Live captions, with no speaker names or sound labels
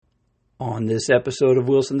On this episode of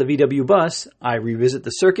Wilson the VW Bus, I revisit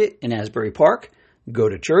the circuit in Asbury Park, go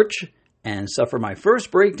to church, and suffer my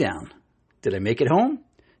first breakdown. Did I make it home?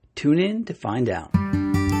 Tune in to find out.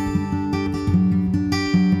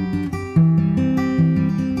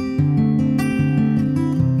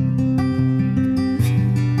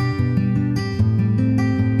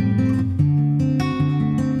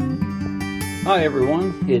 Hi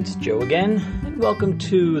everyone, it's Joe again, and welcome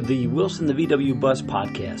to the Wilson the VW Bus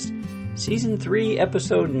podcast. Season 3,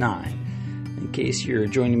 Episode 9. In case you're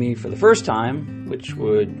joining me for the first time, which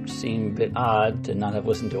would seem a bit odd to not have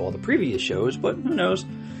listened to all the previous shows, but who knows.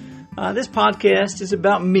 This podcast is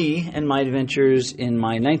about me and my adventures in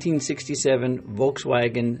my 1967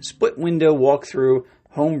 Volkswagen split-window walk-through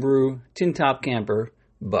homebrew tin-top camper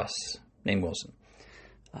bus named Wilson.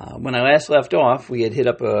 When I last left off, we had hit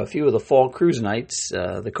up a few of the fall cruise nights,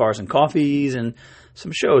 the Cars and Coffees, and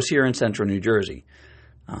some shows here in central New Jersey.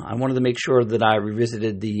 I wanted to make sure that I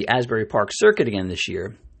revisited the Asbury Park circuit again this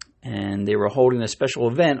year, and they were holding a special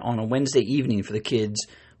event on a Wednesday evening for the kids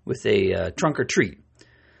with a trunk or treat.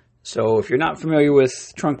 So if you're not familiar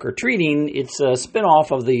with trunk or treating, it's a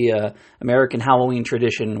spin-off of the American Halloween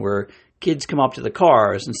tradition where kids come up to the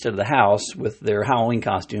cars instead of the house with their Halloween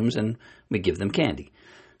costumes, and we give them candy.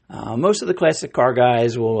 Most of the classic car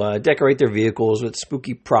guys will decorate their vehicles with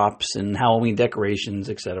spooky props and Halloween decorations,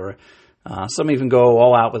 etc. Some even go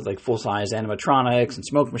all out with like full-size animatronics and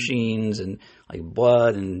smoke machines and like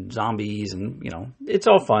blood and zombies, and it's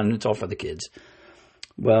all fun. It's all for the kids.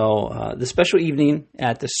 Well, the special evening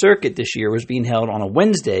at the circuit this year was being held on a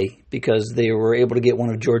Wednesday because they were able to get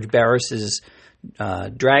one of George Barris's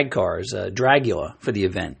drag cars, Dragula, for the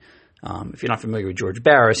event. If you're not familiar with George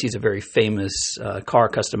Barris, he's a very famous car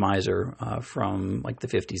customizer from like the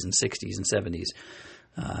 50s and 60s and 70s.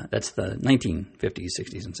 That's the 1950s,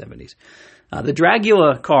 60s, and 70s. The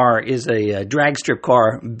Dragula car is a drag strip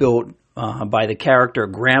car built by the character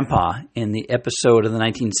Grandpa in the episode of the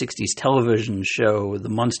 1960s television show The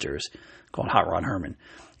Munsters called Hot Rod Herman.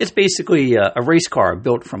 It's basically a race car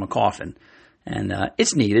built from a coffin. And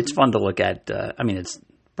it's neat. It's fun to look at. It's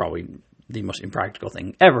probably the most impractical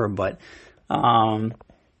thing ever, but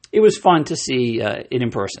it was fun to see it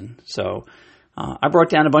in person. So I brought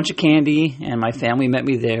down a bunch of candy, and my family met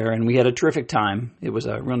me there, and we had a terrific time. It was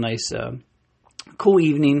a real nice, cool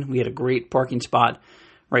evening. We had a great parking spot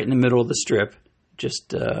right in the middle of the strip,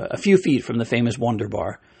 just a few feet from the famous Wonder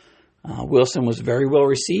Bar. Wilson was very well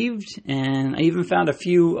received, and I even found a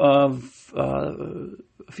few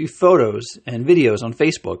photos and videos on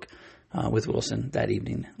Facebook with Wilson that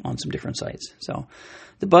evening on some different sites. So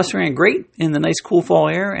the bus ran great in the nice cool fall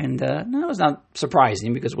air, and it was not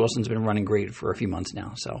surprising because Wilson's been running great for a few months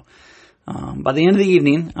now. So by the end of the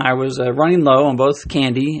evening, I was running low on both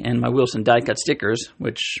candy and my Wilson die-cut stickers,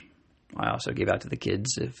 which I also gave out to the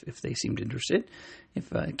kids if they seemed interested.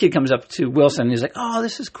 If a kid comes up to Wilson and he's like, "Oh,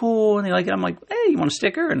 this is cool," and they like it, I'm like, "Hey, you want a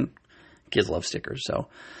sticker?" And kids love stickers. So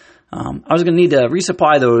I was going to need to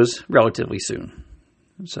resupply those relatively soon.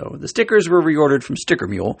 So the stickers were reordered from Sticker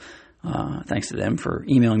Mule. Thanks to them for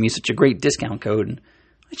emailing me such a great discount code. And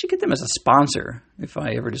I should get them as a sponsor if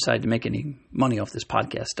I ever decide to make any money off this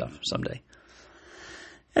podcast stuff someday.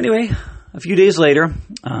 Anyway, a few days later,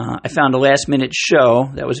 I found a last-minute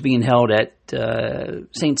show that was being held at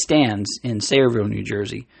St. Stan's in Sayreville, New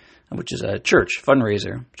Jersey, which is a church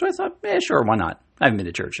fundraiser. So I thought, sure, why not? I haven't been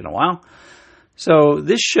to church in a while. So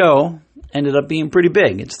this show ended up being pretty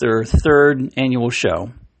big. It's their third annual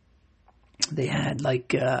show. They had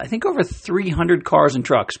I think over 300 cars and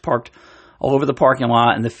trucks parked all over the parking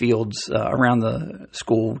lot and the fields around the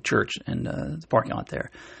school, church, and the parking lot there.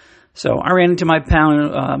 So I ran into my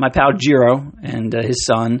pal Giro and his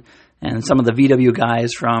son and some of the VW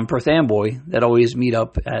guys from Perth Amboy that always meet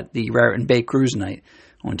up at the Raritan Bay Cruise Night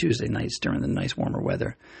on Tuesday nights during the nice warmer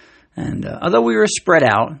weather. And although we were spread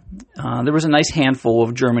out, there was a nice handful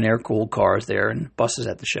of German air-cooled cars there and buses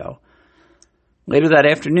at the show. Later that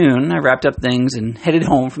afternoon, I wrapped up things and headed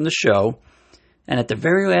home from the show, and at the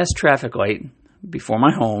very last traffic light before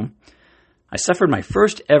my home, I suffered my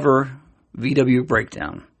first ever VW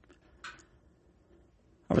breakdown.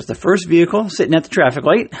 I was the first vehicle sitting at the traffic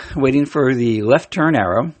light, waiting for the left turn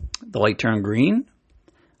arrow. The light turned green.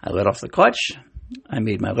 I let off the clutch. I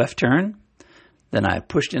made my left turn. Then I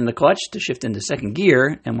pushed in the clutch to shift into second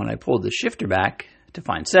gear, and when I pulled the shifter back to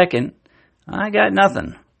find second, I got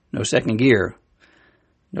nothing. No second gear,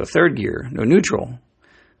 no third gear, no neutral.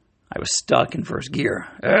 I was stuck in first gear.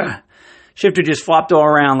 Shifter just flopped all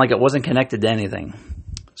around like it wasn't connected to anything.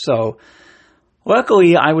 So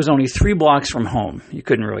luckily, I was only 3 blocks from home. You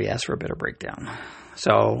couldn't really ask for a better breakdown.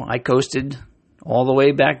 So I coasted all the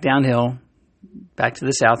way back downhill, back to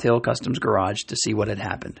the South Hill Customs Garage to see what had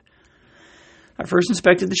happened. I first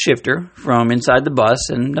inspected the shifter from inside the bus,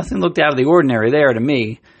 and nothing looked out of the ordinary there to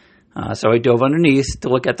me. So I dove underneath to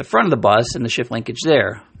look at the front of the bus and the shift linkage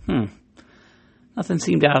there. Nothing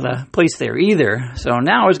seemed out of place there either, so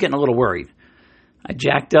now I was getting a little worried. I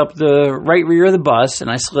jacked up the right rear of the bus, and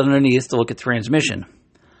I slid underneath to look at the transmission.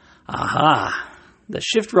 Aha! The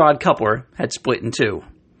shift rod coupler had split in two.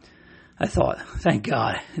 I thought, thank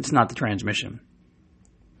God, it's not the transmission.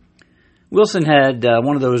 Wilson had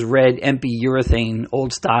one of those red, empty urethane,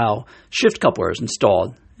 old-style shift couplers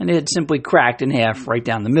installed, and it had simply cracked in half right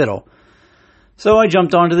down the middle. So I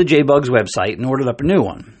jumped onto the J-Bug's website and ordered up a new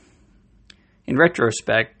one. In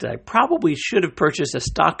retrospect, I probably should have purchased a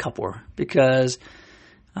stock coupler because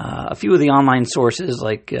a few of the online sources,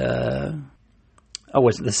 like the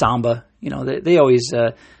Samba, they always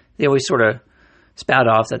sort of spout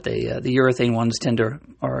off that the urethane ones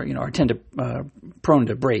are prone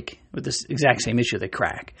to break with this exact same issue. They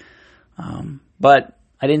crack. But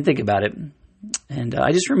I didn't think about it, and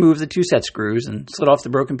I just removed the two set screws and slid off the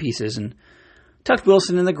broken pieces and tucked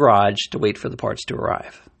Wilson in the garage to wait for the parts to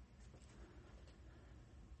arrive.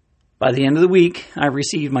 By the end of the week, I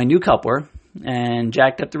received my new coupler and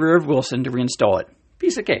jacked up the rear of Wilson to reinstall it.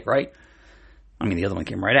 Piece of cake, right? I mean, the other one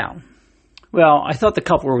came right out. Well, I thought the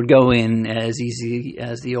coupler would go in as easy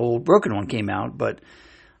as the old broken one came out, but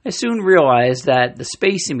I soon realized that the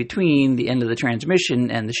space in between the end of the transmission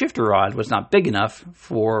and the shifter rod was not big enough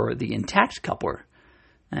for the intact coupler.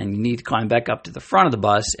 And you need to climb back up to the front of the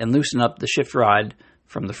bus and loosen up the shift rod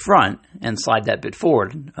from the front and slide that bit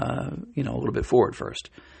forward, a little bit forward first.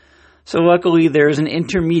 So luckily, there's an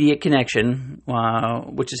intermediate connection,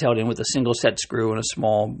 which is held in with a single set screw and a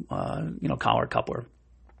small, collar coupler.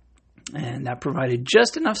 And that provided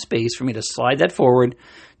just enough space for me to slide that forward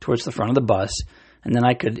towards the front of the bus, and then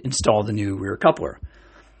I could install the new rear coupler.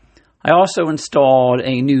 I also installed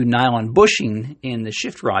a new nylon bushing in the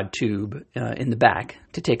shift rod tube in the back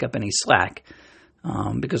to take up any slack,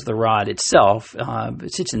 because the rod itself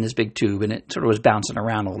it sits in this big tube, and it sort of was bouncing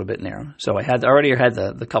around a little bit in there. So I already had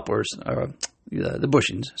the couplers, the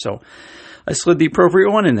bushings. So I slid the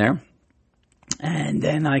appropriate one in there, and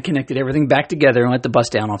then I connected everything back together and let the bus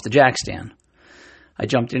down off the jack stand. I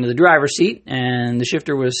jumped into the driver's seat, and the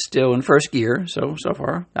shifter was still in first gear, so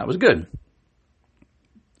far that was good.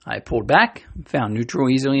 I pulled back, found neutral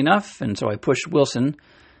easily enough, and so I pushed Wilson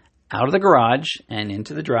out of the garage and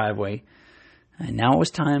into the driveway. And now it was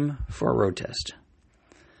time for a road test.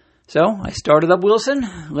 So I started up Wilson,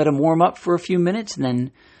 let him warm up for a few minutes, and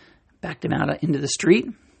then backed him out into the street,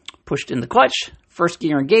 pushed in the clutch, first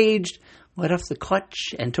gear engaged, let off the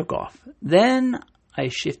clutch, and took off. Then I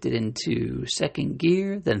shifted into second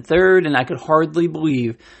gear, then third, and I could hardly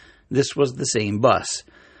believe this was the same bus.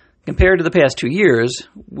 Compared to the past 2 years,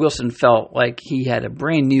 Wilson felt like he had a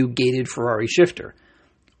brand new gated Ferrari shifter.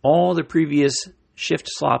 All the previous shift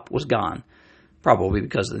slop was gone. Probably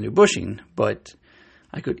because of the new bushing, but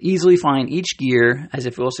I could easily find each gear as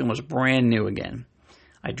if Wilson was brand new again.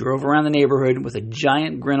 I drove around the neighborhood with a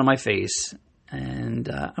giant grin on my face, and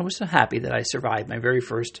I was so happy that I survived my very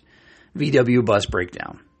first VW bus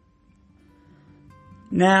breakdown.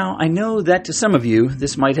 Now, I know that to some of you,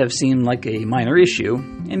 this might have seemed like a minor issue,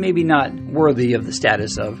 and maybe not worthy of the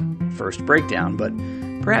status of first breakdown, but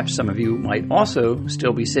perhaps some of you might also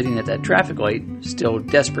still be sitting at that traffic light, still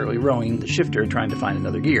desperately rowing the shifter trying to find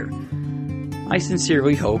another gear. I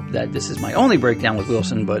sincerely hope that this is my only breakdown with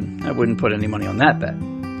Wilson, but I wouldn't put any money on that bet.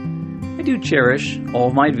 I do cherish all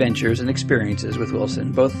of my adventures and experiences with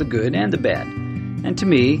Wilson, both the good and the bad. And to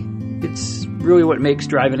me, it's really what makes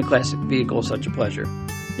driving a classic vehicle such a pleasure.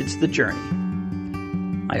 It's the journey.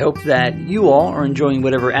 I hope that you all are enjoying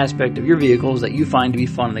whatever aspect of your vehicles that you find to be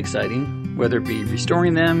fun and exciting, whether it be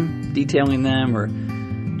restoring them, detailing them, or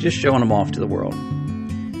just showing them off to the world.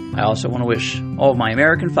 I also want to wish all of my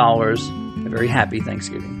American followers a very happy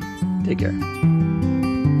Thanksgiving. Take care.